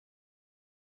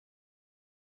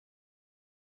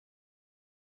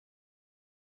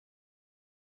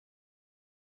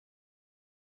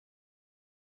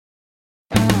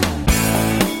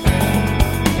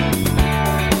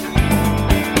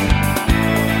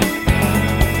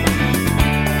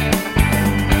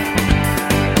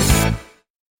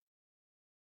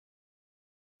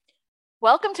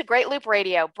Welcome to Great Loop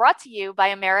Radio, brought to you by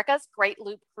America's Great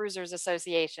Loop Cruisers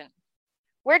Association.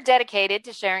 We're dedicated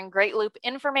to sharing Great Loop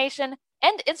information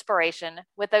and inspiration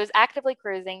with those actively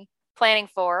cruising, planning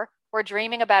for, or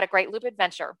dreaming about a Great Loop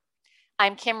adventure.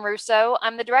 I'm Kim Russo.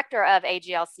 I'm the director of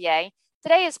AGLCA.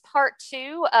 Today is part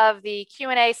 2 of the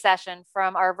Q&A session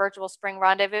from our Virtual Spring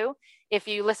Rendezvous. If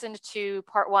you listened to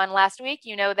part 1 last week,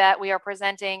 you know that we are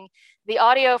presenting the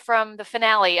audio from the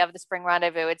finale of the Spring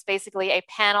Rendezvous. It's basically a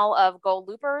panel of Gold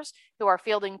Loopers who are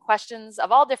fielding questions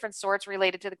of all different sorts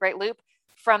related to the Great Loop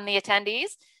from the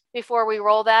attendees. Before we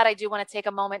roll that, I do want to take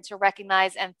a moment to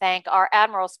recognize and thank our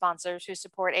Admiral sponsors who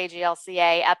support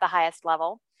AGLCA at the highest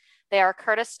level. They are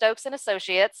Curtis Stokes and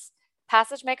Associates,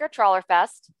 Passage Maker Trawler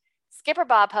Fest, Skipper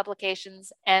Bob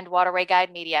Publications, and Waterway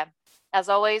Guide Media. As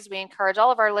always, we encourage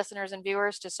all of our listeners and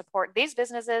viewers to support these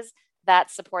businesses that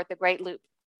support the Great Loop.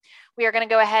 We are going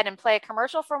to go ahead and play a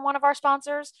commercial from one of our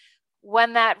sponsors.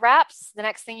 When that wraps, the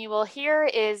next thing you will hear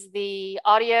is the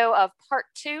audio of part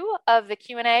 2 of the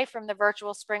Q&A from the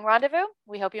Virtual Spring Rendezvous.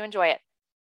 We hope you enjoy it.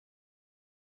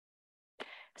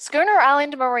 Schooner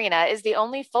Island Marina is the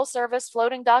only full-service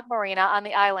floating dock marina on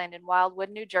the island in Wildwood,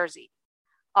 New Jersey,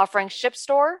 offering ship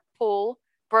store, pool,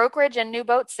 brokerage and new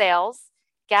boat sales,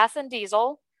 gas and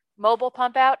diesel, mobile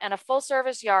pump out, and a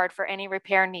full-service yard for any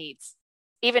repair needs.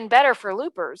 Even better for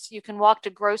loopers, you can walk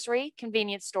to grocery,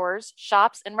 convenience stores,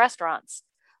 shops, and restaurants.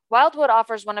 Wildwood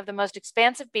offers one of the most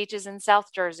expansive beaches in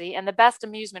South Jersey and the best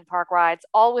amusement park rides,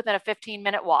 all within a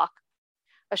 15-minute walk.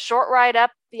 A short ride up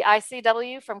the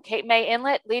ICW from Cape May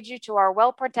Inlet leads you to our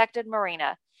well-protected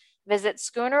marina. Visit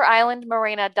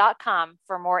schoonerislandmarina.com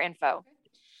for more info.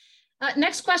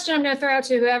 Next question I'm going to throw out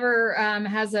to whoever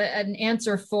has an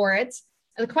answer for it.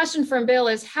 The question from Bill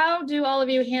is, how do all of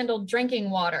you handle drinking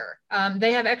water?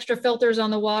 They have extra filters on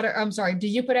the water. I'm sorry, do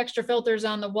you put extra filters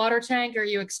on the water tank, or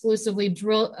you exclusively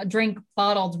drink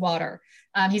bottled water?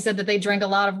 He said that they drink a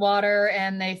lot of water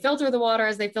and they filter the water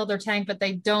as they fill their tank, but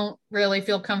they don't really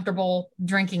feel comfortable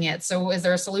drinking it. So is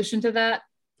there a solution to that?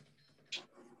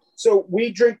 So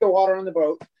we drink the water on the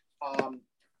boat. When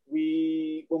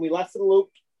we left for the loop,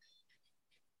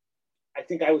 I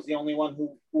think I was the only one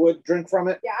who would drink from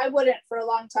it. Yeah, I wouldn't for a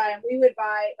long time. We would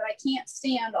buy, but I can't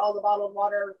stand all the bottled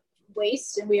water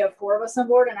waste. And we have 4 of us on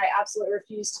board, and I absolutely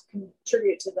refuse to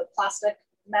contribute to the plastic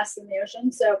mess in the ocean.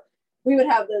 So we would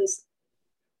have those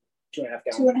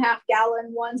 2.5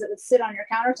 gallon ones that would sit on your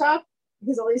countertop,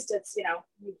 because at least it's,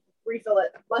 you refill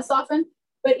it less often.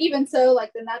 But even so,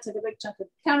 then that took a big chunk of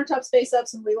countertop space up.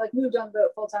 So we moved on the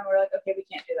boat full time. We're like, okay, we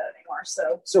can't do that anymore.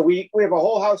 So we have a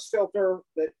whole house filter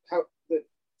that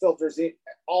filters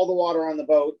all the water on the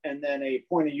boat, and then a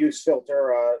point of use filter,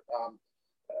 a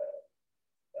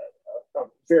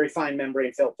very fine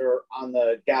membrane filter on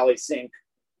the galley sink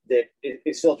that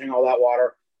is filtering all that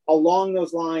water. Along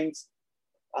those lines,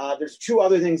 there's 2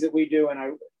 other things that we do,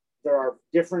 and there are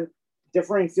differing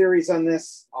theories on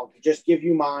this. I'll just give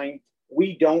you mine.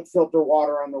 We don't filter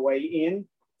water on the way in.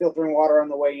 Filtering water on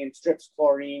the way in strips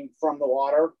chlorine from the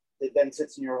water that then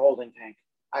sits in your holding tank.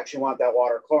 I actually want that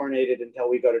water chlorinated until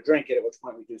we go to drink it, at which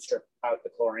point we do strip out the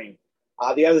chlorine.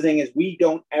 The other thing is we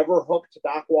don't ever hook to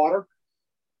dock water.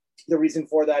 The reason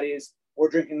for that is we're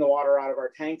drinking the water out of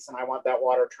our tanks, and I want that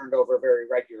water turned over very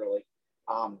regularly.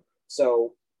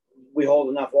 So we hold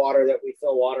enough water that we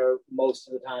fill water most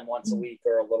of the time once a week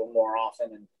or a little more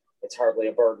often, and it's hardly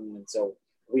a burden. And so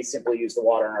we simply use the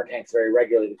water in our tanks very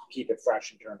regularly to keep it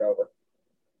fresh and turned over.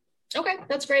 Okay,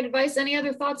 that's great advice. Any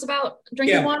other thoughts about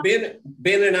drinking water?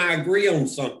 Ben and I agree on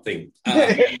something. 2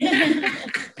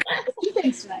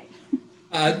 things tonight.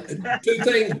 2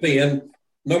 things, Ben.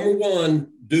 Number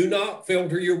 1, do not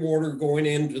filter your water going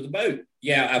into the boat.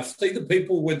 Yeah, I've seen the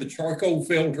people with the charcoal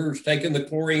filters taking the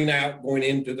chlorine out going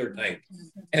into their tank.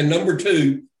 And number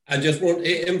 2, I just want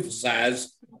to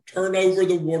emphasize, turn over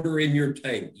the water in your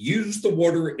tank. Use the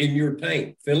water in your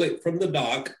tank. Fill it from the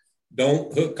dock.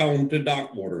 Don't hook on to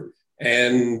dock water.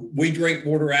 And we drink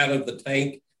water out of the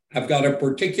tank. I've got a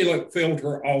particulate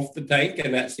filter off the tank,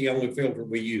 and that's the only filter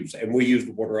we use. And we use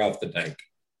the water off the tank.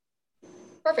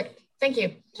 Perfect. Thank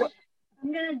you.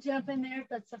 I'm going to jump in there if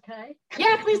that's okay.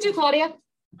 Yeah, please do, Claudia.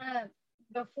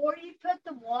 Before you put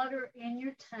the water in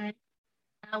your tank,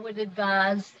 I would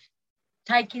advise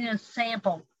taking a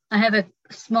sample. I have a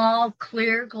small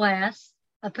clear glass.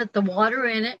 I put the water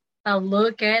in it. I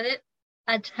look at it.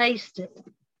 I taste it.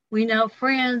 We know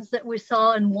friends that we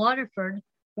saw in Waterford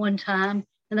one time,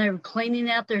 and they were cleaning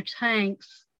out their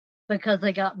tanks because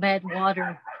they got bad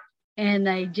water, and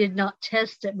they did not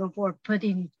test it before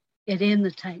putting it in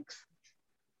the tanks.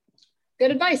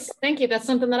 Good advice. Thank you. That's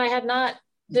something that I had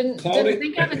didn't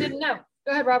think of and didn't know.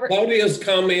 Go ahead, Robert. Claudia's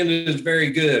comment is very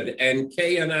good. And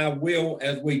Kay and I will,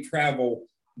 as we travel,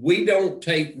 we don't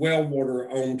take well water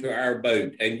onto our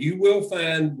boat. And you will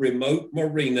find remote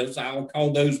marinas, I'll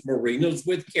call those marinas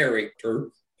with character,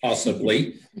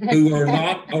 possibly, who are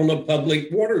not on a public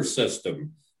water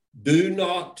system. Do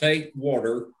not take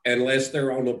water unless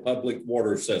they're on a public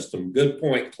water system. Good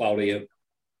point, Claudia.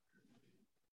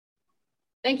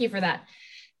 Thank you for that.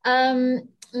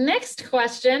 Next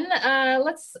question.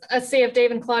 Let's see if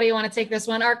Dave and Claudia want to take this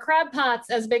one. Are crab pots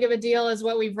as big of a deal as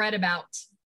what we've read about?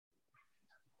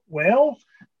 Well,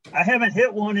 I haven't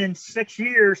hit one in 6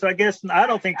 years, so I guess I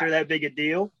don't think they're that big a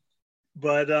deal.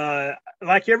 But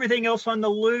like everything else on the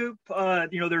loop,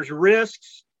 there's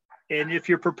risks. And if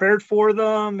you're prepared for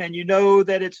them and you know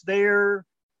that it's there,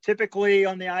 typically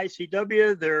on the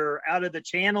ICW, they're out of the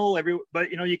channel.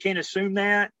 But you can't assume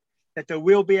that they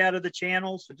will be out of the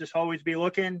channel. So just always be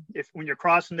looking. When you're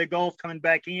crossing the Gulf, coming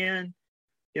back in,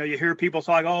 you hear people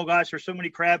talk, oh gosh, there's so many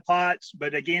crab pots.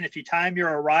 But again, if you time your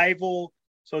arrival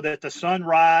so that the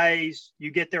sunrise,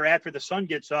 you get there after the sun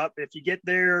gets up. If you get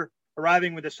there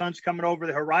arriving when the sun's coming over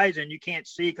the horizon, you can't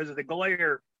see because of the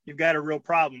glare, you've got a real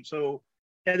problem. So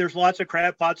yeah, there's lots of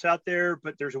crab pots out there,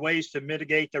 but there's ways to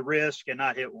mitigate the risk and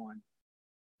not hit one.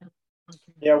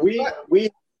 Yeah, we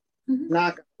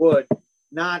knock wood,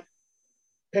 not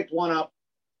picked one up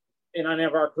in any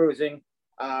of our cruising.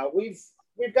 We've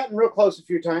gotten real close a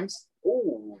few times.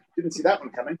 Ooh, didn't see that one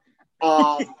coming.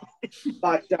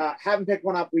 But haven't picked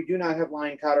one up. We do not have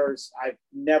line cutters. I've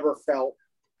never felt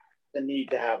the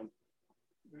need to have them.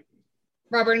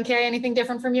 Robert and Kay, anything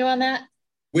different from you on that?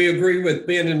 We agree with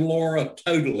Ben and Laura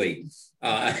totally.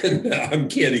 I'm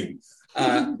kidding.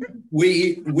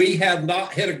 We have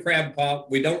not hit a crab pot.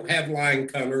 We don't have line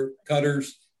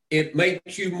cutters. It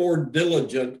makes you more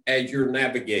diligent as you're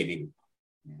navigating.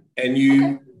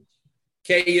 And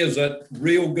Kay is a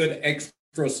real good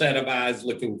extra set of eyes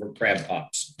looking for crab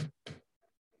pots.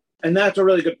 And that's a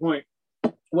really good point.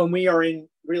 When we are in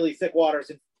really thick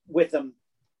waters with them,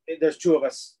 there's two of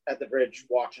us at the bridge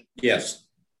watching. Yes.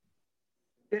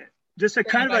 Just a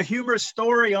kind of a humorous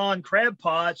story on crab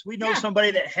pots. We know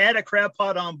somebody that had a crab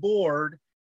pot on board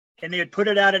and they had put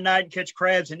it out at night and catch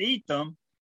crabs and eat them.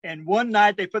 And one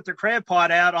night they put their crab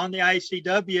pot out on the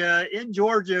ICW in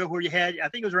Georgia where you had, I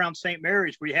think it was around St.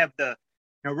 Mary's, where you have the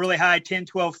really high 10,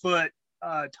 12 foot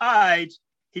tides.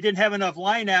 He didn't have enough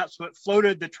line out, so it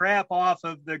floated the trap off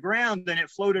of the ground and it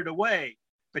floated away.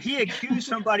 But he accused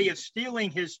somebody of stealing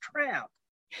his trap.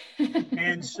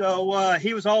 And so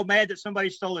he was all mad that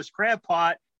somebody stole his crab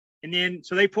pot. And then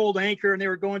so they pulled anchor and they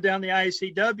were going down the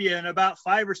ICW, and about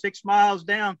 5 or 6 miles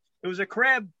down, there was a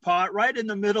crab pot right in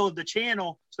the middle of the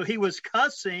channel. So he was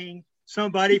cussing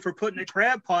somebody for putting a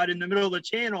crab pot in the middle of the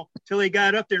channel till he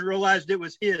got up there and realized it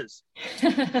was his.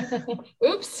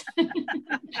 Oops.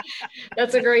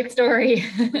 That's a great story.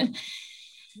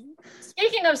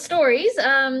 Speaking of stories,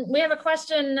 we have a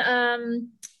question.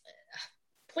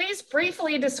 Please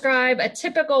briefly describe a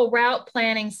typical route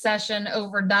planning session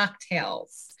over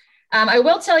docktails. I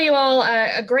will tell you all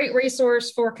a great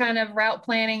resource for kind of route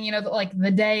planning, like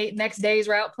next day's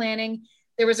route planning.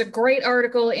 There was a great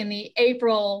article in the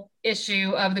April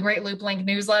issue of the Great Loop Link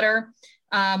newsletter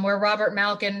where Robert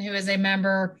Malkin, who is a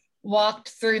member, walked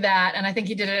through that. And I think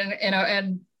he did it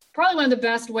in probably one of the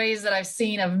best ways that I've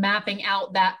seen of mapping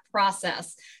out that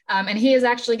process. And he is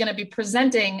actually going to be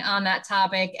presenting on that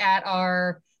topic at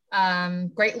our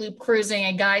Great Loop Cruising,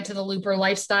 a Guide to the Looper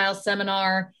Lifestyle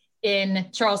seminar in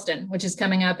Charleston, which is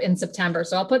coming up in September.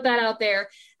 So I'll put that out there.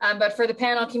 But for the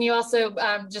panel, can you also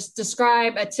just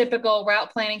describe a typical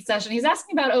route planning session? He's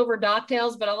asking about over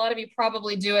docktails, but a lot of you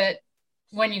probably do it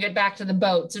when you get back to the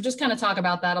boat. So just kind of talk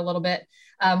about that a little bit,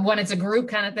 when it's a group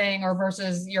kind of thing or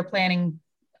versus you're planning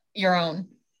your own.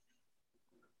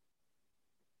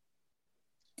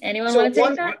 Anyone want to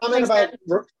take that? One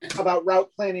comment about route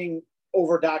planning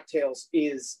over docktails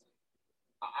is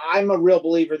I'm a real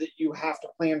believer that you have to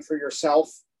plan for yourself,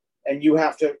 and you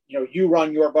have to, you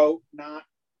run your boat, not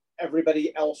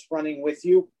everybody else running with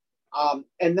you.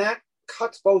 And that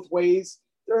cuts both ways.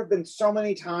 There have been so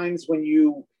many times when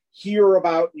you hear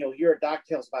about, hear at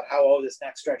docktails about how, this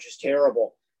next stretch is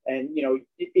terrible. And,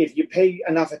 if you pay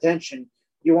enough attention,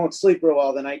 you won't sleep real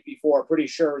well the night before, pretty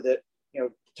sure that,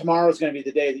 tomorrow's going to be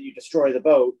the day that you destroy the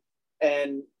boat.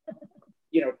 And,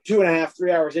 2.5,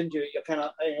 3 hours into it, you'll kind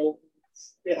of,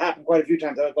 it happened quite a few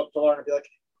times. I would look to Lauren and be like,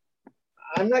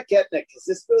 I'm not getting it because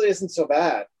this really isn't so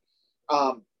bad.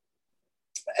 But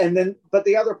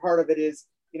the other part of it is,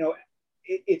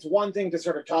 it's one thing to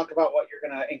sort of talk about what you're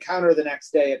going to encounter the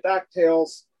next day at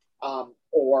docktails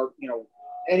or,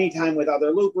 anytime with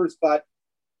other loopers, but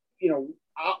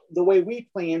the way we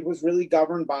planned was really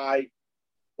governed by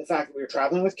the fact that we were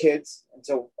traveling with kids. And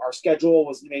so our schedule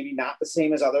was maybe not the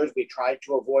same as others. We tried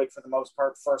to avoid, for the most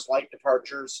part, first light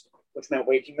departures, which meant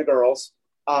waking the girls.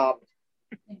 And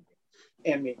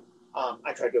me.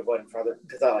 I tried to avoid them further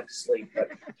because I like to sleep. But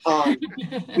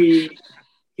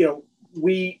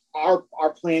our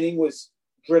planning was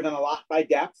driven a lot by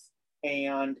depth.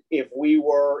 And if we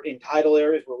were in tidal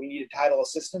areas where we needed tidal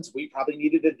assistance, we probably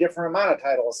needed a different amount of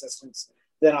tidal assistance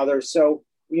than others. So,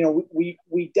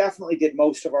 we definitely did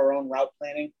most of our own route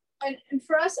planning. And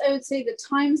for us, I would say the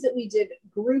times that we did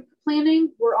group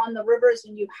planning were on the rivers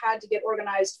when you had to get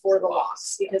organized for the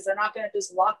locks, because they're not going to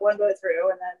just lock one boat through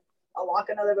and then I'll lock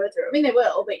another boat through. I mean, they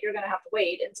will, but you're going to have to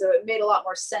wait. And so it made a lot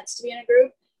more sense to be in a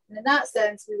group. And in that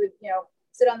sense, we would,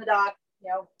 sit on the dock,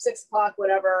 6 o'clock,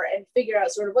 whatever, and figure out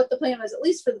sort of what the plan was, at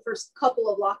least for the first couple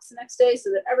of locks the next day, so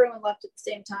that everyone left at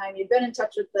the same time. You'd been in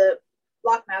touch with the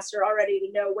lockmaster already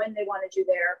to know when they wanted you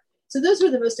there. So those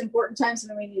were the most important times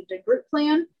when we needed a group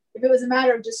plan. If it was a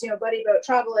matter of just, buddy boat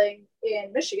traveling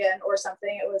in Michigan or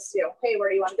something, it was, hey, where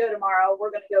do you want to go tomorrow?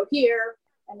 We're going to go here.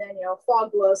 And then,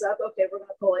 fog blows up. Okay, we're going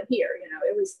to pull in here.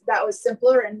 That was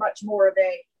simpler and much more of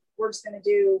a, we're just going to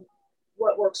do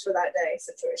what works for that day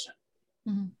situation.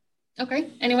 Mm-hmm. Okay.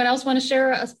 Anyone else want to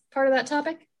share a part of that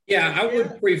topic? Yeah, I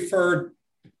would prefer,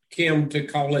 Kim, to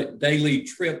call it daily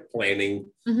trip planning.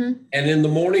 Mm-hmm. And in the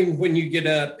morning when you get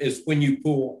up is when you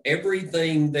pull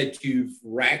everything that you've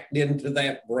racked into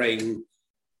that brain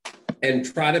and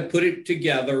try to put it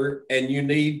together. And you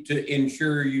need to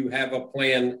ensure you have a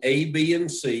plan A, B,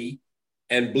 and C,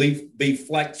 and be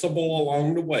flexible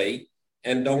along the way,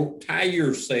 and don't tie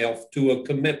yourself to a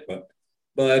commitment.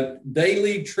 But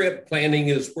daily trip planning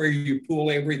is where you pull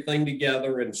everything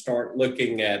together and start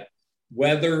looking at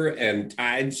weather and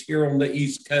tides here on the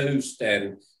East Coast,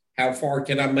 and how far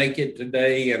can I make it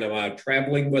today, and am I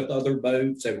traveling with other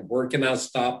boats, and where can I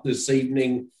stop this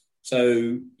evening?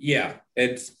 So yeah,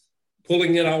 it's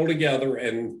pulling it all together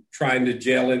and trying to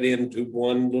gel it into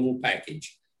one little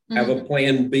package. Mm-hmm. Have a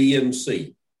plan B and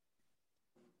C.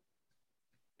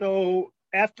 So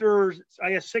after,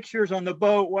 I guess, 6 years on the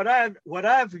boat, what I've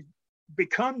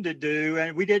become to do,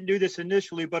 and we didn't do this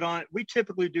initially, but we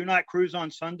typically do not cruise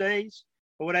on Sundays.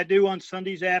 But what I do on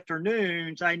Sundays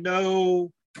afternoons, I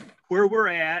know where we're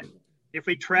at. If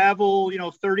we travel,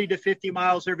 30 to 50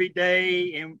 miles every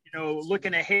day, and,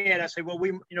 looking ahead, I say, well,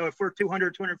 if we're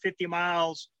 200, 250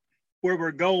 miles where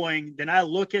we're going, then I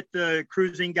look at the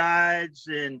cruising guides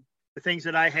and the things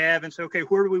that I have and say, okay,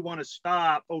 where do we want to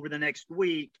stop over the next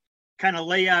week? Kind of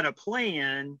lay out a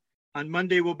plan. On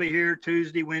Monday, we'll be here,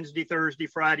 Tuesday, Wednesday, Thursday,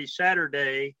 Friday,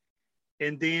 Saturday.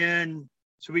 And then,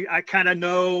 I kind of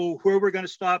know where we're going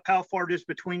to stop, how far it is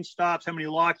between stops, how many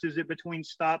locks is it between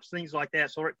stops, things like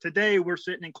that. So today we're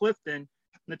sitting in Clifton, in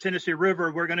the Tennessee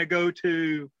River. We're going to go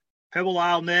to Pebble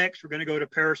Isle next. We're going to go to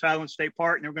Paris Island State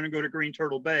Park, and then we're going to go to Green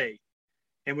Turtle Bay.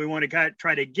 And we want to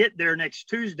try to get there next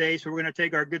Tuesday. So we're going to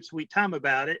take our good, sweet time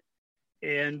about it.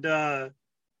 And,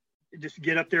 just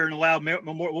get up there and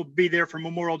we'll be there for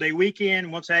Memorial Day weekend.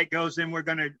 Once that goes, then we're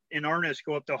going to, in earnest,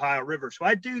 go up the Ohio River. So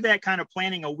I do that kind of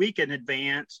planning a week in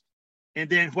advance. And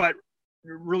then what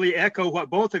really echo what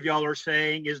both of y'all are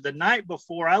saying is the night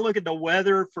before, I look at the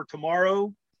weather for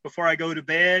tomorrow before I go to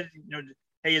bed.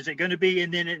 Hey, is it going to be?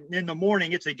 And then in the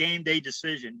morning, it's a game day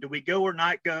decision. Do we go or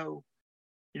not go?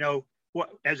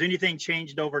 What has anything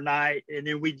changed overnight? And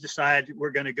then we decide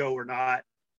we're going to go or not.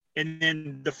 And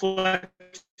then the flexibility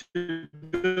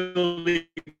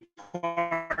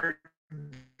part.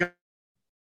 I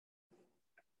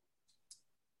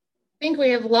think we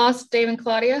have lost Dave and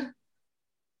Claudia.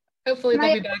 Hopefully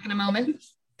they'll be back in a moment.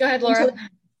 Go ahead, Laura.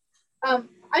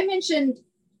 I mentioned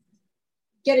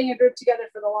getting a group together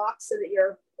for the locks so that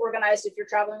you're organized if you're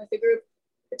traveling with a group.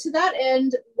 To that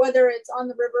end, whether it's on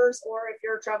the rivers or if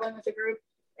you're traveling with a group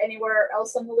anywhere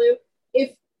else on the loop,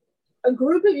 if a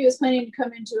group of you is planning to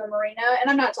come into a marina, and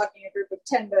I'm not talking a group of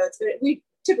 10 boats, but we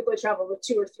typically travel with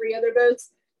 2 or 3 other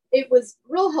boats. It was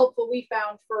real helpful, we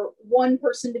found, for one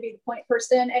person to be the point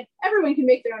person, and everyone can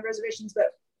make their own reservations,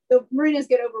 but the marinas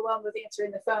get overwhelmed with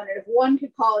answering the phone. And if one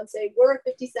could call and say, we're a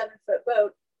 57-foot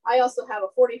boat, I also have a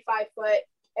 45-foot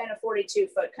and a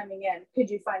 42-foot coming in. Could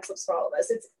you find slips for all of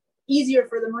us? It's easier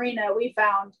for the marina, we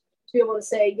found, to be able to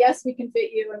say, yes, we can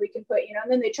fit you and we can put,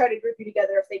 and then they try to group you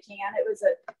together if they can. It was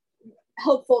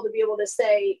helpful to be able to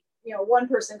say, one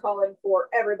person calling for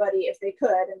everybody if they could,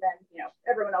 and then,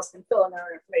 everyone else can fill in their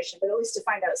own information, but at least to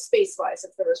find out space-wise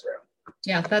if there was room.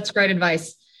 Yeah, that's great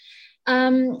advice.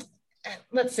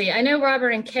 Let's see. I know Robert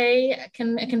and Kay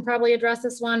can probably address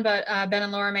this one, but Ben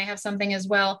and Laura may have something as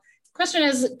well. Question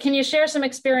is, can you share some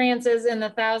experiences in the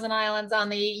Thousand Islands on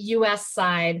the U.S.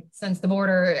 side, since the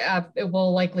border it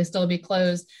will likely still be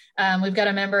closed? We've got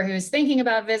a member who's thinking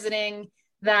about visiting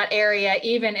that area,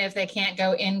 even if they can't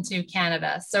go into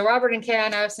Canada. So Robert and Kay, I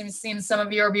know I've seen some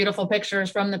of your beautiful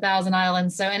pictures from the Thousand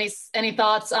Islands. So any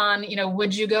thoughts on,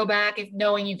 would you go back if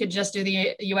knowing you could just do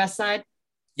the U.S. side?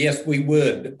 Yes, we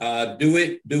would. Do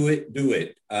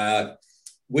it.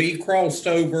 We crossed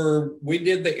over, we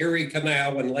did the Erie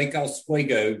Canal in Lake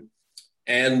Oswego,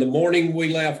 and the morning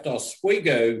we left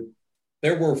Oswego,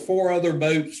 there were 4 other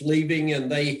boats leaving, and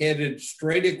they headed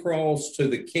straight across to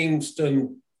the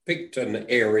Kingston-Picton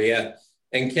area.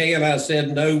 And Kay and I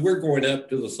said, no, we're going up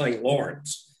to the St.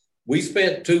 Lawrence. We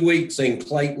spent 2 weeks in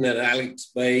Clayton and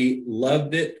Alex Bay,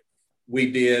 loved it.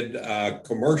 We did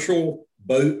commercial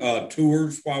boat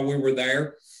tours while we were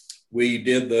there. We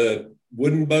did the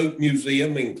Wooden Boat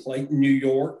Museum in Clayton, New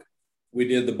York. We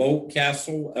did the Boat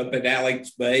Castle up at Alex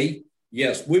Bay.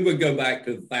 Yes, we would go back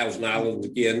to the Thousand Islands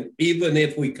again, even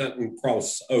if we couldn't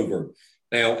cross over.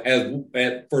 Now,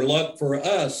 for luck for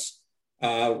us,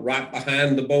 right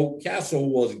behind the Boat Castle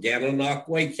was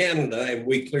Gananoque, Canada, and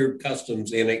we cleared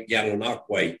customs in at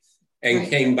Gananoque and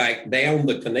came back down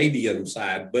the Canadian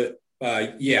side. But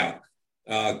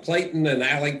Clayton and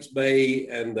Alex Bay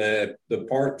and the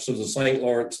parts of the St.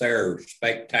 Lawrence there are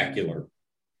spectacular.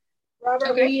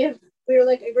 Robert, we were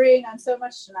like agreeing on so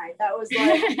much tonight. That was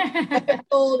like, I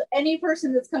told any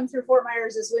person that's come through Fort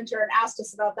Myers this winter and asked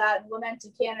us about that and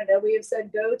lamented Canada, we have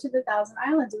said, go to the Thousand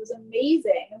Islands. It was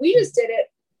amazing. And we just did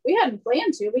it. We hadn't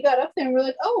planned to. We got up there and we're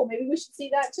like, oh, maybe we should see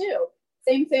that too.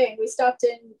 Same thing. We stopped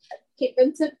in Cape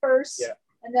Vincent first. Yeah.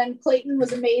 And then Clayton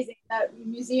was amazing. That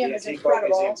museum is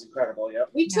incredible. Museum's incredible. Yep.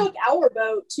 We took our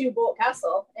boat to Bolt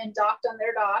Castle and docked on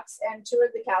their docks and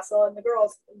toured the castle, and the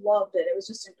girls loved it. It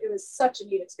was such a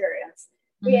neat experience.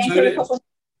 We anchored a couple,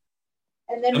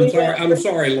 and then I'm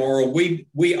sorry, Laura.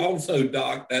 We also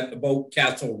docked at the Bolt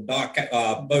Castle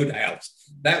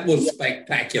boathouse. That was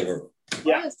spectacular.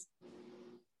 Yes.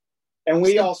 And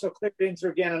we also clicked in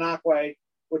through Gananoque,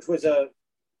 which was a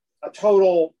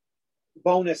total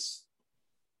bonus.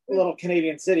 Little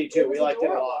Canadian city too. We liked it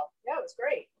a lot. Yeah, it was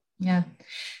great. Yeah.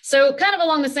 So kind of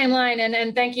along the same line,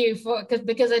 and thank you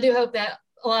because I do hope that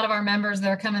a lot of our members that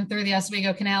are coming through the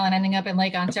Oswego Canal and ending up in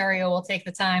Lake Ontario will take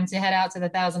the time to head out to the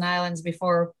Thousand Islands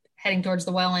before heading towards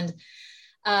the Welland.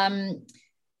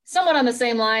 Somewhat on the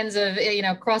same lines of,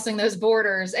 crossing those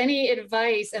borders, any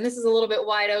advice, and this is a little bit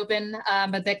wide open,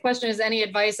 but the question is any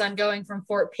advice on going from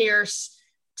Fort Pierce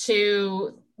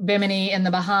to Bimini in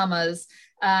the Bahamas?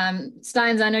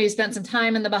 Steins, I know you spent some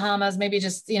time in the Bahamas, maybe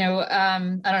just, I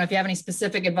don't know if you have any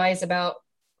specific advice about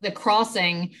the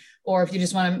crossing or if you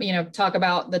just want to, talk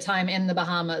about the time in the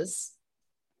Bahamas.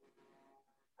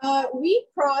 We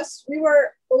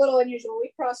were a little unusual.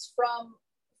 We crossed from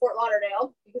Fort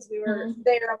Lauderdale because we were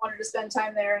there. I wanted to spend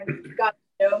time there and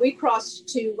we crossed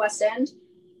to West End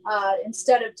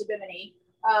instead of to Bimini.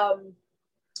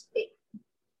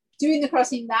 Doing the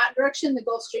crossing that direction, the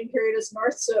Gulf Stream carried us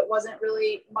north, so it wasn't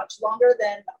really much longer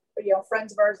than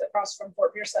friends of ours that crossed from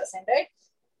Fort Pierce that same day.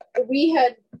 We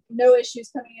had no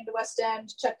issues coming into West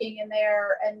End, checking in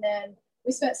there, and then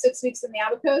we spent 6 weeks in the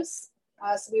Abacos.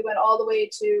 So we went all the way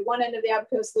to one end of the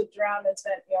Abacos, looped around, and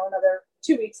spent another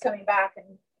 2 weeks coming back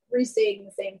and re-seeing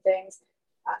the same things.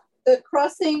 The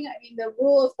crossing, the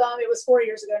rule of thumb, it was 4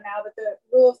 years ago now, but the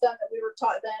rule of thumb that we were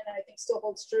taught then, and I think still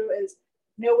holds true, is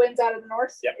no winds out of the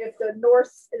north. Yep. If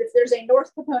there's a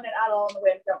north component at all in the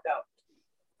wind, don't go.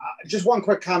 Just one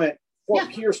quick comment. Fort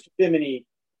Pierce to Bimini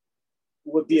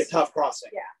would be a tough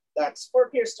crossing. Yeah. That's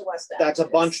Fort Pierce to West End. That's a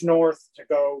bunch north to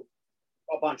go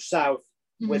a bunch south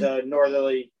with a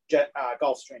northerly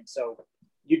Gulf Stream. So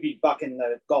you'd be bucking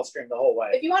the Gulf Stream the whole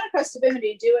way. If you want to cross to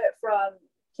Bimini, do it from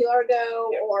Key Largo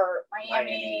or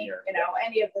Miami, or,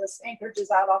 any of those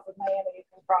anchorages out off of Miami. You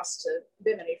can cross to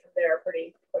Bimini from there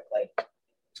pretty quickly.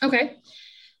 Okay.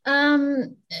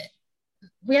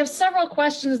 We have several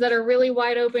questions that are really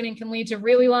wide open and can lead to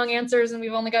really long answers, and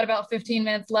we've only got about 15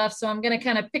 minutes left, so I'm going to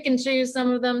kind of pick and choose some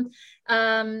of them.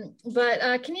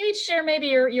 But can you each share maybe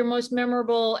your most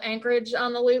memorable anchorage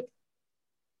on the loop?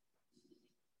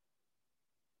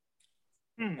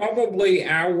 Probably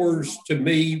ours to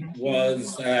me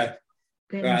was,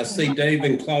 I see Dave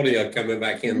and Claudia coming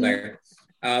back in there.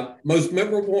 Most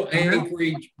memorable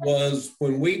anchorage was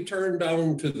when we turned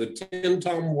on to the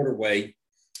Tenn-Tom Waterway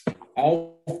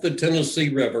off the Tennessee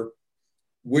River.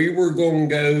 We were going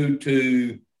to go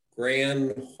to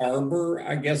Grand Harbor,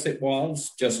 I guess it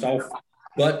was, just off,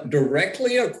 but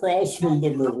directly across from the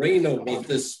marina was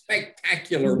this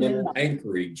spectacular little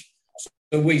anchorage.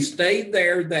 So we stayed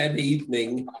there that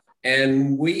evening.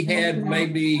 and we had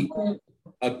maybe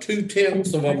a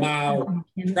 2/10 of a mile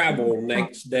travel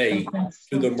next day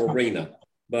to the marina.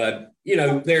 But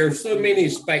there are so many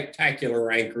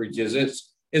spectacular anchorages.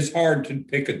 It's hard to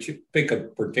pick a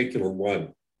particular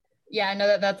one. Yeah, I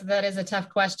know that is a tough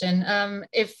question.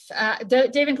 If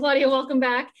Dave and Claudia, welcome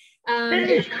back.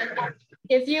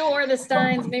 If you or the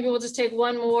Steins, maybe we'll just take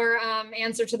one more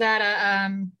answer to that.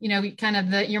 Kind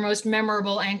of your most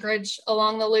memorable anchorage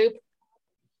along the loop.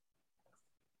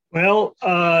 Well,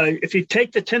 if you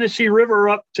take the Tennessee River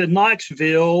up to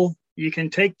Knoxville, you can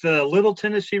take the Little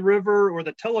Tennessee River or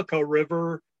the Tellico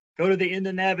River, go to the end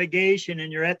of navigation,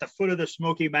 and you're at the foot of the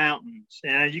Smoky Mountains,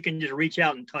 and you can just reach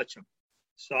out and touch them.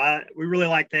 So we really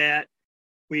like that.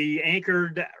 We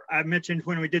anchored, I mentioned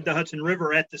when we did the Hudson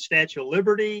River, at the Statue of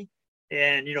Liberty,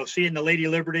 and, seeing the Lady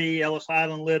Liberty, Ellis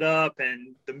Island lit up,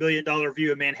 and the $1 Million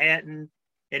View of Manhattan.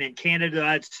 And in Canada,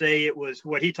 I'd say it was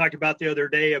what he talked about the other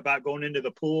day about going into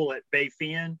the pool at Bay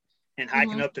Fin and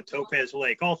hiking up to Topaz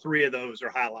Lake. All three of those are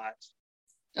highlights.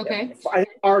 Okay. Yeah.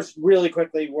 Ours really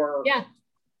quickly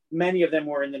many of them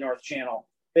were in the North Channel.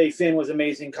 Bay Fin was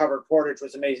amazing. Covered Portage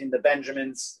was amazing. The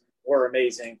Benjamins were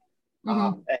amazing.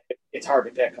 It's hard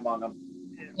to pick among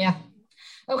them. Yeah.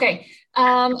 Okay.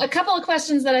 A couple of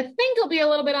questions that I think will be a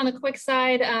little bit on the quick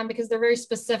side because they're very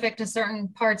specific to certain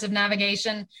parts of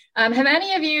navigation. Have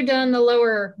any of you done the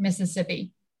lower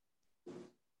Mississippi?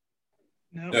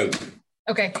 No.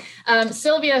 Okay.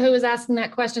 Sylvia, who was asking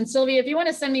that question. Sylvia, if you want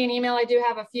to send me an email, I do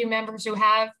have a few members who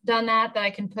have done that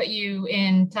I can put you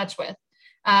in touch with.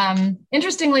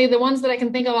 Interestingly, the ones that I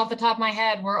can think of off the top of my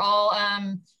head were all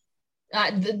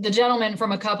the gentleman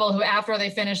from a couple who, after they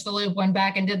finished the loop, went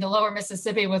back and did the lower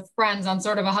Mississippi with friends on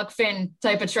sort of a Huck Finn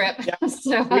type of trip. Yeah.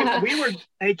 So,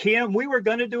 hey, Kim, we were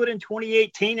going to do it in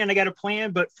 2018 and I got a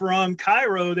plan, but from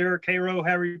Cairo there, Cairo,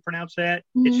 however you pronounce that,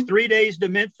 it's 3 days to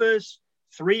Memphis,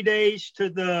 3 days to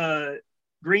the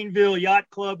Greenville Yacht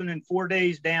Club, and then 4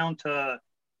 days down to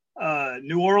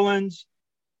New Orleans.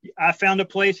 I found a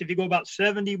place, if you go about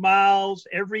 70 miles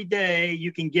every day,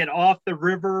 you can get off the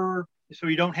river. So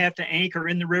you don't have to anchor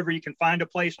in the river. You can find a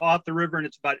place off the river, and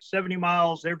it's about 70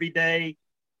 miles every day.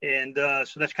 And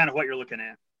so that's kind of what you're looking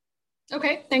at.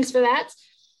 Okay, thanks for that.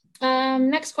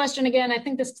 Next question again. I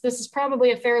think this is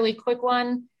probably a fairly quick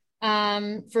one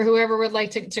for whoever would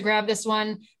like to grab this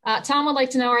one. Tom would like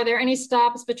to know, are there any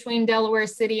stops between Delaware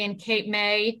City and Cape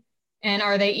May? And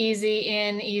are they easy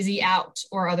in, easy out,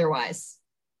 or otherwise?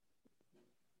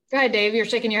 Go ahead, Dave. You're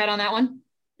shaking your head on that one.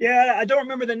 Yeah, I don't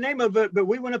remember the name of it, but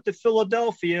we went up to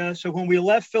Philadelphia. So when we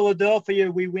left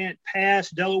Philadelphia, we went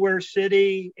past Delaware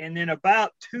City, and then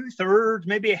about 2/3,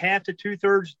 maybe a half to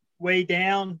 2/3 way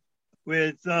down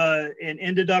and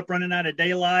ended up running out of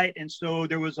daylight. And so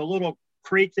there was a little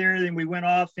creek there, then we went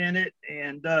off in it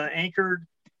and anchored.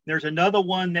 There's another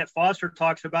one that Foster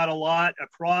talks about a lot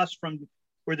across from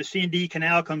where the C&D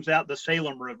Canal comes out, the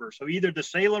Salem River. So either the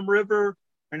Salem River,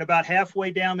 and about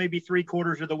halfway down, maybe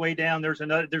 3/4 of the way down, there's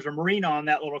a marina on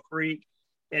that little creek,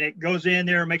 and it goes in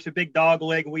there and makes a big dog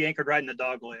leg, and we anchored right in the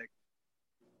dog leg.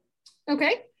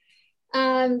 Okay.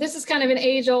 This is kind of an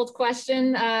age-old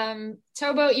question.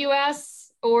 Towboat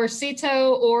US or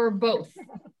Sea-Tow or both?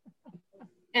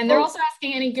 And they're also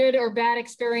asking any good or bad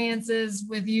experiences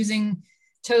with using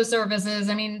tow services.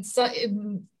 I mean,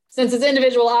 since it's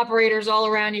individual operators all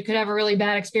around, you could have a really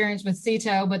bad experience with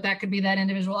Sea-Tow, but that could be that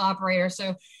individual operator.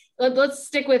 So let's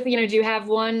stick with, do you have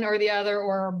one or the other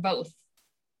or both?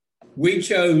 We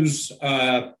chose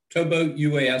Towboat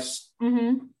US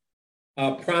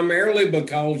primarily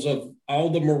because of all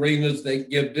the marinas that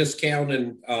give discount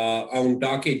on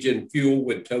dockage and fuel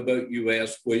with Towboat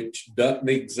US, which doesn't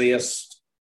exist,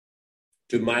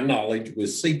 to my knowledge,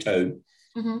 with Sea-Tow.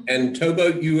 And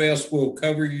Towboat US will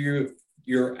cover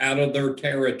you're out of their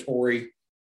territory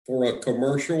for a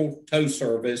commercial tow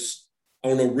service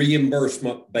on a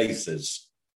reimbursement basis.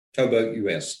 Towboat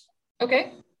US.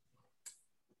 Okay.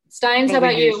 Steins, how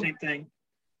about you? Same thing.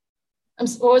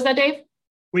 What was that, Dave?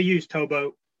 We use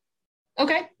Towboat.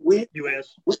 Okay.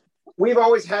 US. We've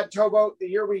always had Towboat.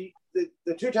 The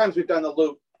 2 times we've done the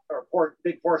loop, or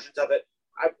big portions of it,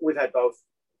 we've had both.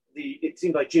 It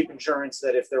seemed like cheap insurance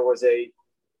that if there was a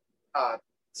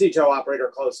Sea-Tow operator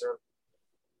closer,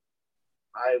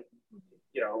 it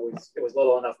was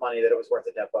little enough money that it was worth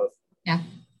it to have both. Yeah,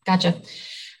 gotcha.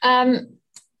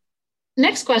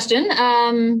 Next question.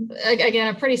 Again,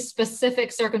 a pretty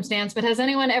specific circumstance, but has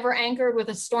anyone ever anchored with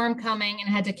a storm coming and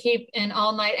had to keep an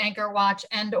all-night anchor watch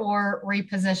and or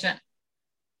reposition?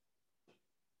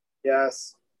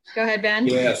 Yes. Go ahead, Ben.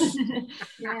 Yes.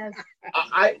 Yes.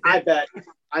 I bet.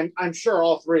 I'm sure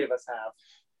all three of us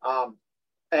have.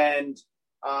 And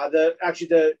The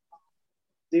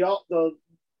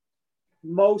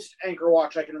most anchor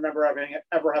watch I can remember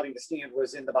ever having to stand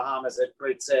was in the Bahamas at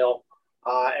Great Sail,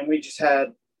 and we just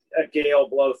had a gale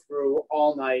blow through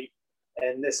all night.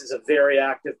 And this is a very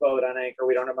active boat on anchor.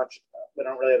 We don't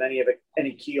really have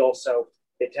any keel, so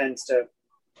it tends to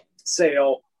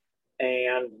sail.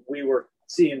 And we were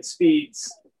seeing speeds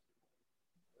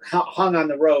hung on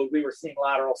the road. We were seeing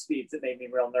lateral speeds that made me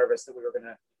real nervous that we were going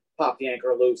to pop the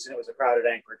anchor loose, and it was a crowded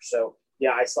anchorage. So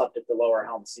yeah, I slept at the lower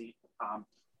helm seat. I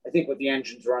think with the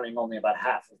engines running only about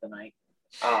half of the night.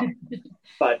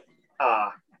 But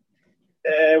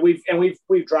we've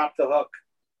dropped the hook,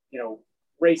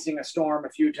 racing a storm a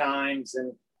few times,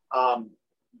 and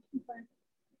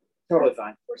totally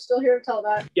fine. We're still here to tell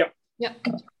that. Yep.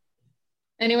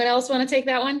 Anyone else want to take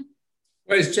that one?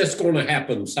 Well, it's just going to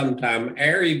happen sometime.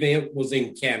 Our event was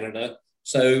in Canada,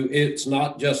 so it's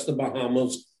not just the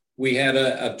Bahamas. We had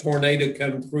a tornado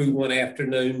come through one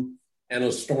afternoon and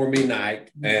a stormy night,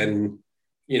 and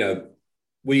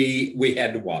we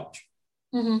had to watch.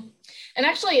 Mm-hmm. And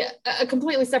actually, a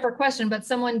completely separate question, but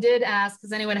someone did ask,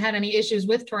 has anyone had any issues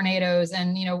with tornadoes?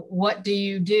 And what do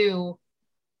you do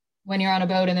when you're on a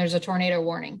boat and there's a tornado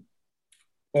warning?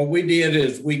 What we did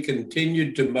is we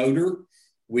continued to motor.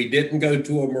 We didn't go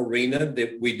to a marina.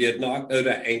 We did not go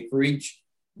to anchorage.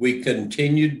 We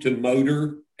continued to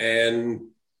motor, and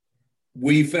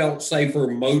we felt safer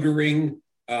motoring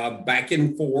back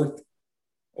and forth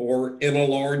or in a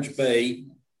large bay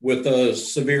with a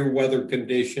severe weather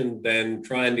condition than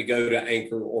trying to go to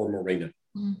anchor or marina.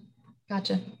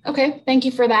 Gotcha. Okay. Thank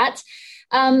you for that.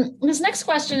 This next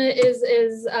question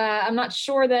is I'm not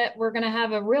sure that we're going to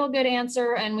have a real good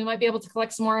answer, and we might be able to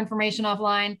collect some more information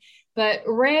offline, but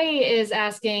Ray is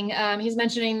asking, he's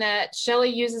mentioning that Shelley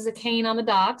uses a cane on the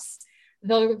docks.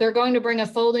 They're going to bring a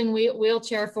folding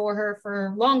wheelchair for her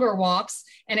for longer walks,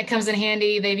 and it comes in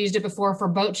handy. They've used it before for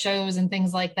boat shows and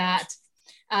things like that.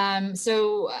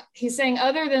 So he's saying,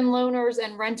 other than loaners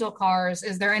and rental cars,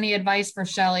 is there any advice for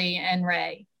Shelley and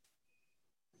Ray?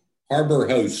 Harbor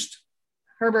hosts.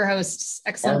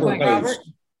 Excellent Harbor point, host. Robert.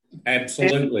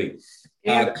 Absolutely.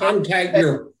 Contact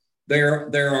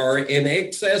there are in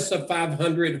excess of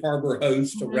 500 harbor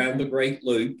hosts around the Great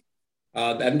Loop.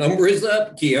 That number is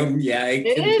up, Kim. Yeah,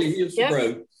 it continues to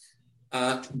grow.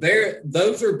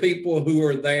 Those are people who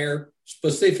are there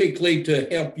specifically to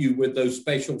help you with those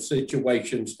special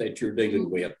situations that you're dealing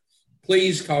with.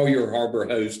 Please call your harbor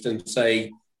host and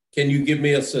say, can you give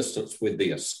me assistance with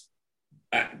this?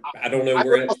 I don't know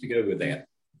where else to go with that.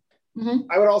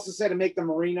 I would also say to make the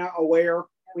marina aware.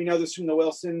 We know this from the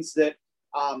Wilsons, that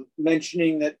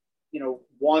mentioning that,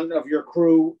 one of your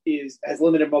crew has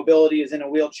limited mobility, is in a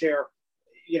wheelchair.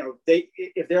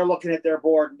 If they're looking at their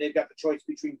board and they've got the choice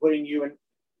between putting you in,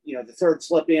 the third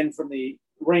slip in from the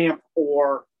ramp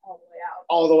or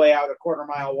all the way out a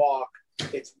quarter-mile walk,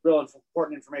 it's real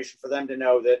important information for them to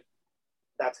know that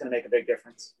that's going to make a big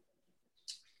difference.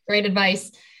 Great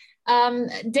advice.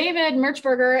 David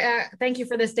Merchberger, thank you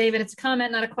for this, David. It's a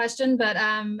comment, not a question, but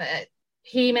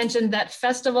he mentioned that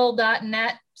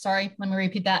festival.net, sorry, let me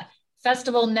repeat that,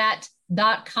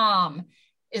 festivalnet.com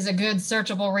is a good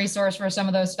searchable resource for some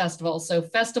of those festivals. So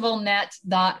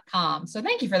festivalnet.com. So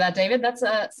thank you for that, David. That's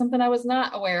something I was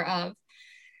not aware of.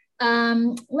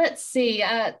 Let's see.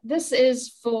 This is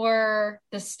for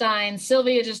the Stein.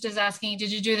 Sylvia just is asking,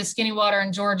 did you do the skinny water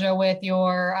in Georgia with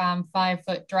your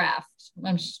 5-foot draft?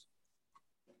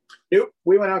 Nope,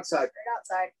 we went outside.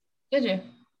 Did you?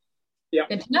 Yeah.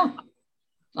 Good to know.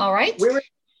 All right.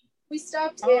 We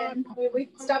stopped in. We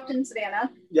stopped in Savannah.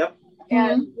 Yep.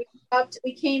 And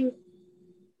we came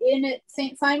in at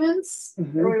St. Simon's,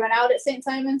 or we went out at St.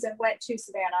 Simon's and went to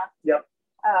Savannah. Yep.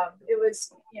 It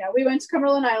was, we went to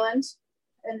Cumberland Island,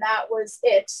 and that was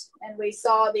it. And we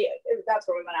saw that's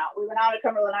where we went out. We went out at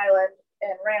Cumberland Island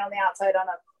and ran on the outside on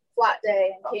a flat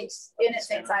day and came in at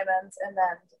St. Simon's, and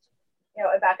then,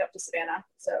 and back up to Savannah.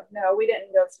 So no, we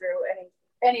didn't go through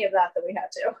any of that we had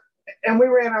to. And we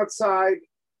ran outside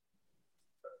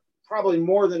probably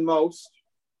more than most.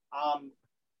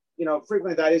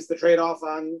 Frequently that is the trade-off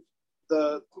on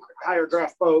the higher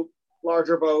draft boat,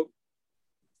 larger boat.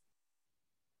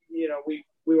 We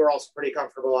were also pretty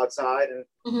comfortable outside, and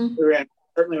we ran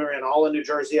all in New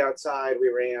Jersey outside. We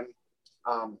ran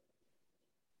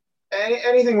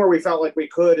anything where we felt like we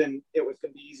could, and it was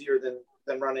going to be easier than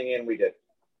running in. We did.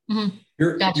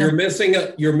 You're missing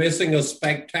a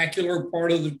spectacular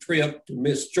part of the trip to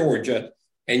Miss Georgia,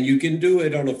 and you can do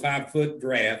it on a 5-foot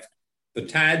draft. The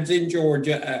tides in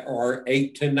Georgia are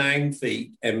 8 to 9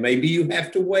 feet, and maybe you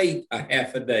have to wait a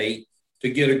half a day to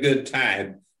get a good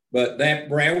tide. But that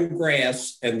brown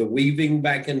grass and the weaving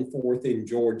back and forth in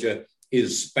Georgia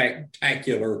is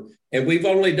spectacular. And we've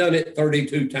only done it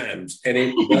 32 times, and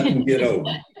it doesn't get old.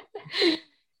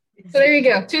 So there you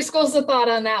go. Two schools of thought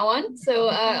on that one. So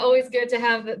always good to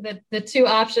have the two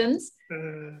options.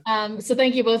 So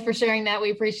thank you both for sharing that.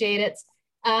 We appreciate it.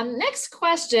 Next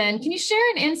question. Can you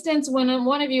share an instance when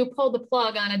one of you pulled the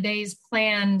plug on a day's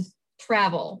planned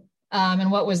travel?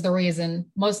 And what was the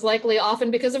reason? Most likely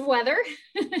often because of weather.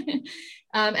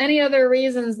 Any other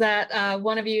reasons that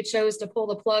one of you chose to pull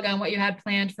the plug on what you had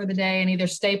planned for the day and either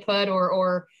stay put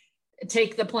or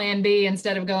take the plan B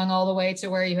instead of going all the way to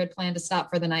where you had planned to stop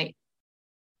for the night?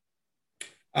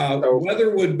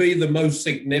 Weather would be the most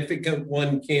significant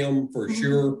one, Kim, for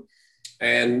sure.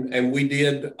 And we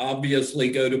did obviously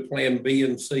go to plan B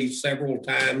and C several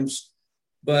times.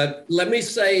 But let me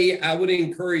say, I would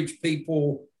encourage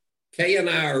people, Kay and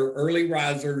I are early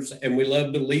risers, and we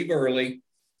love to leave early,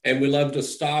 and we love to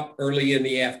stop early in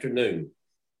the afternoon.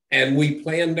 And we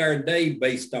planned our day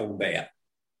based on that.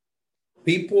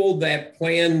 People that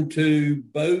plan to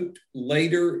boat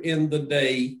later in the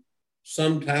day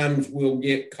sometimes will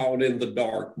get caught in the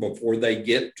dark before they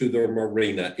get to their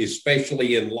marina,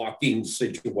 especially in locking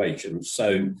situations.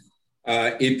 So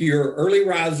if you're early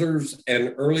risers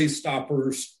and early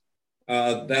stoppers,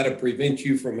 that'll prevent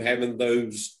you from having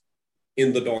those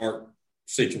in the dark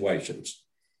situations.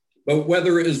 But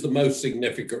weather is the most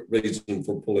significant reason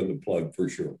for pulling the plug for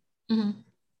sure.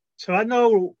 So I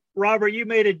know, Robert, you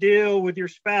made a deal with your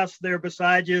spouse there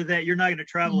beside you that you're not going to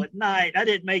travel at night. I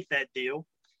didn't make that deal.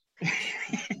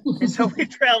 And so we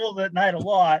traveled at night a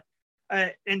lot.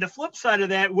 And the flip side of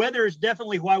that, weather is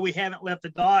definitely why we haven't left the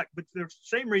dock. But the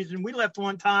same reason we left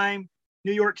one time,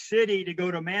 New York City, to go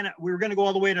to we were going to go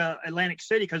all the way to Atlantic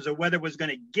City because the weather was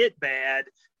going to get bad,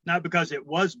 not because it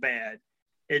was bad.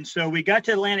 And so we got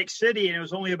to Atlantic City and it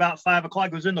was only about 5 o'clock.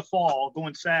 It was in the fall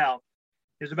going south.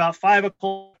 It was about 5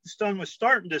 o'clock. The sun was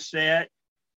starting to set.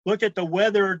 Looked at the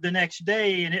weather the next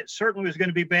day, and it certainly was going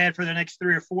to be bad for the next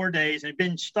 3 or 4 days. And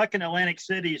being stuck in Atlantic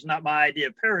City is not my idea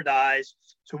of paradise.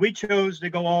 So we chose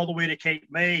to go all the way to Cape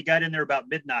May, got in there about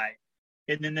midnight.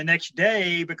 And then the next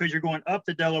day, because you're going up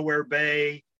the Delaware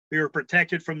Bay, we were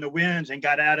protected from the winds and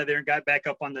got out of there and got back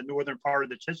up on the northern part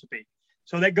of the Chesapeake.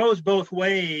 So that goes both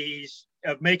ways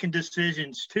of making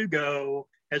decisions to go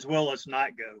as well as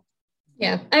not go.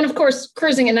 Yeah. And of course,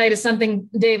 cruising at night is something,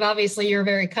 Dave, obviously you're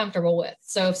very comfortable with.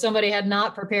 So if somebody had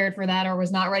not prepared for that or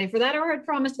was not ready for that or had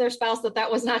promised their spouse that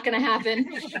was not going to happen,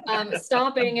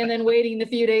 stopping and then waiting the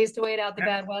few days to wait out the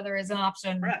bad weather is an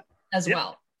option as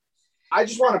well. I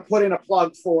just want to put in a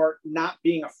plug for not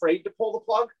being afraid to pull the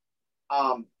plug.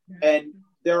 And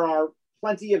there are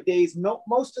plenty of days,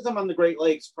 most of them on the Great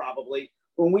Lakes probably,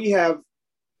 when we have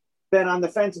been on the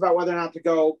fence about whether or not to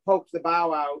go, poked the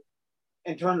bow out,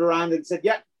 and turned around and said,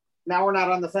 now we're not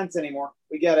on the fence anymore.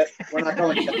 We get it. We're not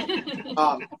going.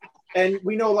 And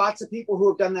we know lots of people who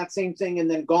have done that same thing and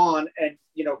then gone and,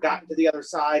 gotten to the other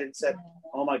side and said,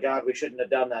 oh my God, we shouldn't have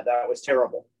done that. That was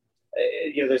terrible.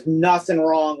 There's nothing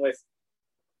wrong with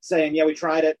saying, we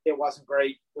tried it. It wasn't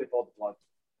great. We pulled the plug.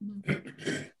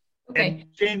 Okay. And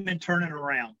shame in turning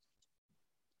around.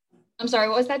 I'm sorry,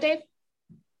 what was that, Dave?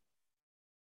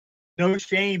 No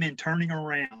shame in turning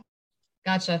around.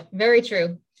 Gotcha. Very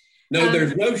true. No,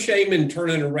 there's no shame in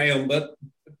turning around, but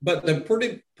to put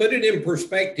it in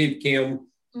perspective, Kim,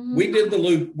 we did the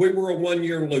loop. We were a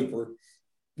 1-year looper.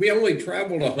 We only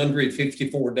traveled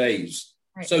 154 days.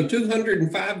 Right. So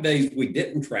 205 days we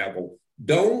didn't travel.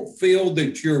 Don't feel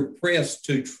that you're pressed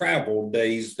to travel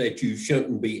days that you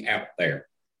shouldn't be out there.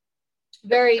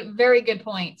 Very, very good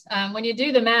point. When you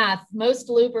do the math, most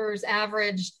loopers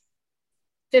average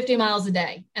 50 miles a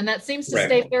day. And that seems to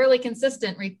stay fairly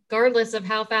consistent regardless of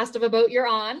how fast of a boat you're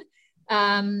on.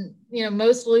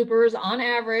 Most loopers on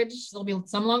average, there'll be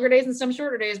some longer days and some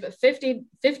shorter days, but 50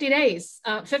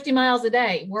 miles a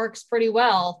day works pretty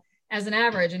well as an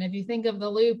average. And if you think of the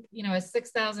loop, as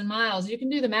 6,000 miles, you can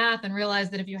do the math and realize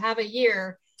that if you have a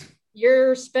year,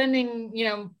 you're spending,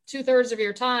 2/3 of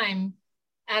your time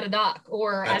at a dock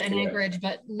or at an anchorage,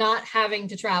 but not having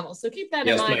to travel. So keep that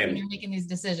in mind when you're making these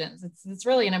decisions. It's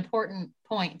really an important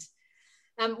point.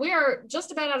 We are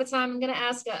just about out of time. I'm going to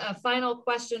ask a final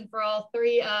question for all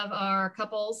three of our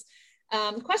couples.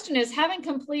 The question is, having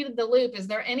completed the loop, is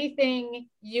there anything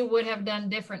you would have done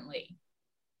differently?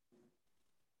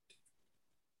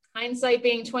 Hindsight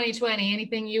being 20/20,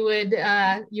 anything you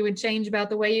would change about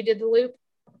the way you did the loop?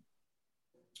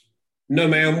 No,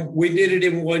 ma'am. We did it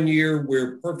in 1 year.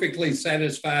 We're perfectly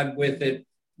satisfied with it.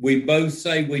 We both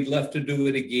say we'd love to do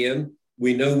it again.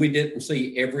 We know we didn't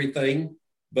see everything,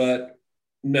 but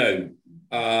no,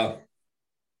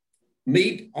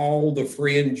 meet all the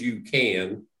friends you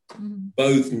can,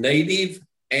 both native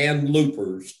and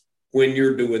loopers, when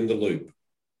you're doing the loop.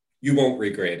 You won't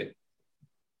regret it.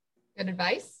 Good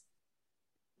advice.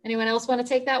 Anyone else want to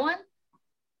take that one?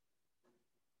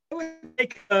 I would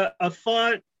take a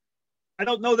thought. I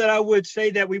don't know that I would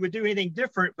say that we would do anything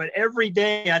different, but every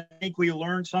day I think we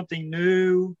learn something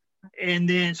new. And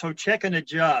then so check and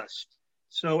adjust.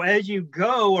 So as you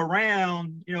go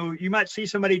around, you might see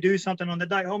somebody do something on the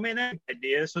dike. Oh man, that's a good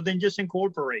idea. So then just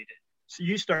incorporate it. So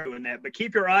you start doing that, but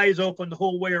keep your eyes open the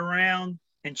whole way around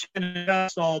and check and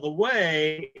adjust all the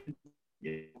way.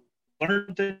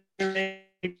 Learn to. I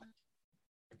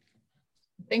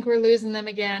think we're losing them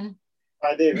again.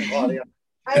 Hi, David, Claudia.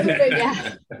 I would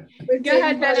yeah. Go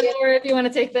ahead, Laura, if you want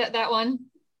to take that one.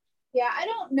 Yeah, I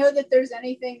don't know that there's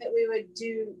anything that we would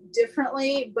do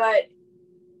differently, but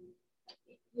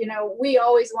we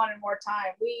always wanted more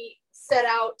time. We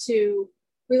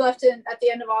left at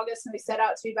the end of August, and we set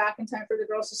out to be back in time for the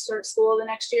girls to start school the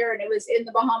next year. And it was in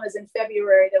the Bahamas in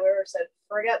February that we said,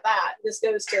 forget that. This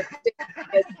goes to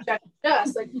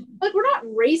just like we're not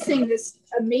racing this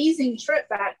amazing trip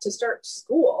back to start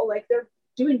school. Like they're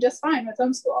doing just fine with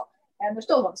homeschool, and they're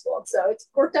still homeschooled. So it's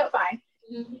worked out fine.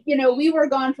 Mm-hmm. We were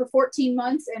gone for 14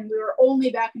 months, and we were only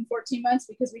back in 14 months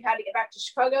because we had to get back to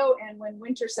Chicago. And when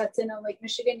winter sets in on Lake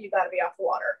Michigan, you got to be off the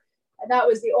water. And that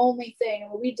was the only thing.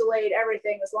 We delayed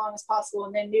everything as long as possible,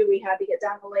 and then knew we had to get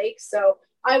down the lake. So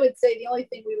I would say the only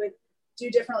thing we would do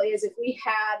differently is if we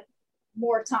had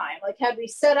more time. Like had we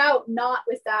set out not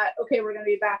with that, okay, we're going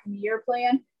to be back in the year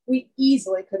plan, we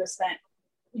easily could have spent,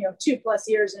 2+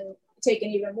 years and taken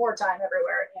even more time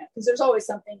everywhere. Because there's always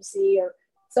something to see or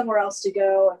somewhere else to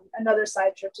go and another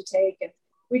side trip to take. And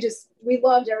we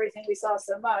loved everything we saw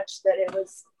so much that it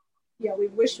was, we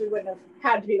wish we wouldn't have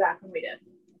had to be back when we did.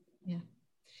 Yeah.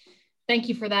 Thank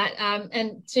you for that.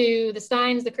 And to the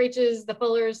Steins, the Creeches, the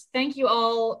Fullers, thank you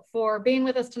all for being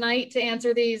with us tonight to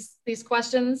answer these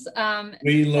questions.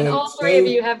 And all three of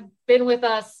you have been with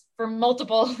us for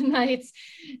multiple nights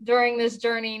during this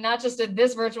journey, not just at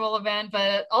this virtual event,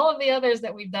 but all of the others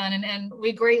that we've done. And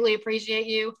we greatly appreciate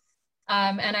you.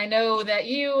 And I know that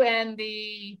you and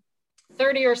the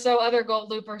 30 or so other Gold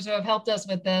Loopers who have helped us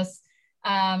with this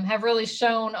have really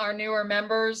shown our newer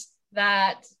members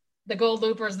that the Gold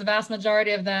Loopers, the vast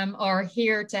majority of them, are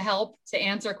here to help, to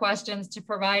answer questions, to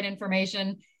provide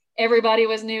information. Everybody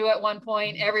was new at one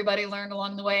point. Everybody learned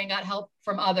along the way and got help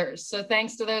from others. So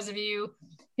thanks to those of you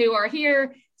who are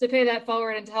here to pay that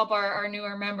forward and to help our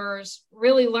newer members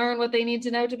really learn what they need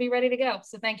to know to be ready to go.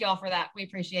 So thank you all for that. We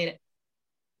appreciate it.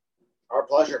 Our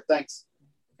pleasure. Thanks.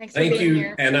 Thanks for being you.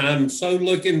 Here. And I'm so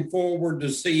looking forward to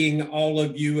seeing all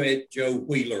of you at Joe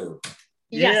Wheeler.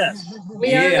 Yes,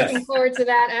 we are looking forward to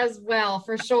that as well,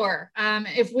 for sure.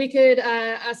 If we could,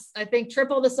 I think,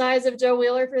 triple the size of Joe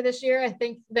Wheeler for this year, I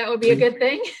think that would be a good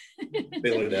thing.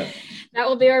 That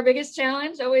will be our biggest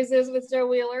challenge, always is with Joe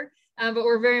Wheeler. But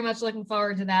we're very much looking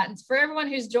forward to that. And for everyone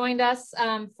who's joined us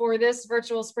for this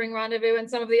Virtual Spring Rendezvous and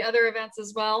some of the other events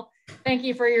as well, thank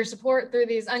you for your support through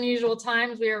these unusual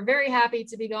times. We are very happy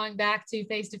to be going back to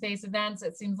face-to-face events.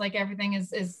 It seems like everything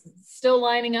is still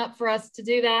lining up for us to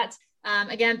do that.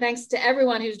 Again, thanks to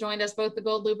everyone who's joined us, both the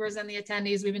Gold Loopers and the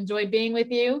attendees. We've enjoyed being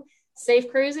with you. Safe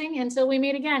cruising until we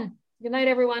meet again. Good night,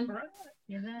 everyone. Right.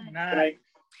 Good night. Good night.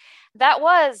 That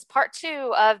was part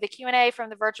 2 of the Q&A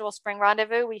from the Virtual Spring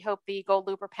Rendezvous. We hope the Gold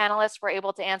Looper panelists were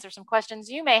able to answer some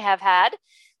questions you may have had.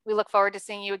 We look forward to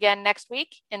seeing you again next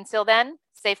week. Until then,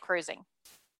 safe cruising.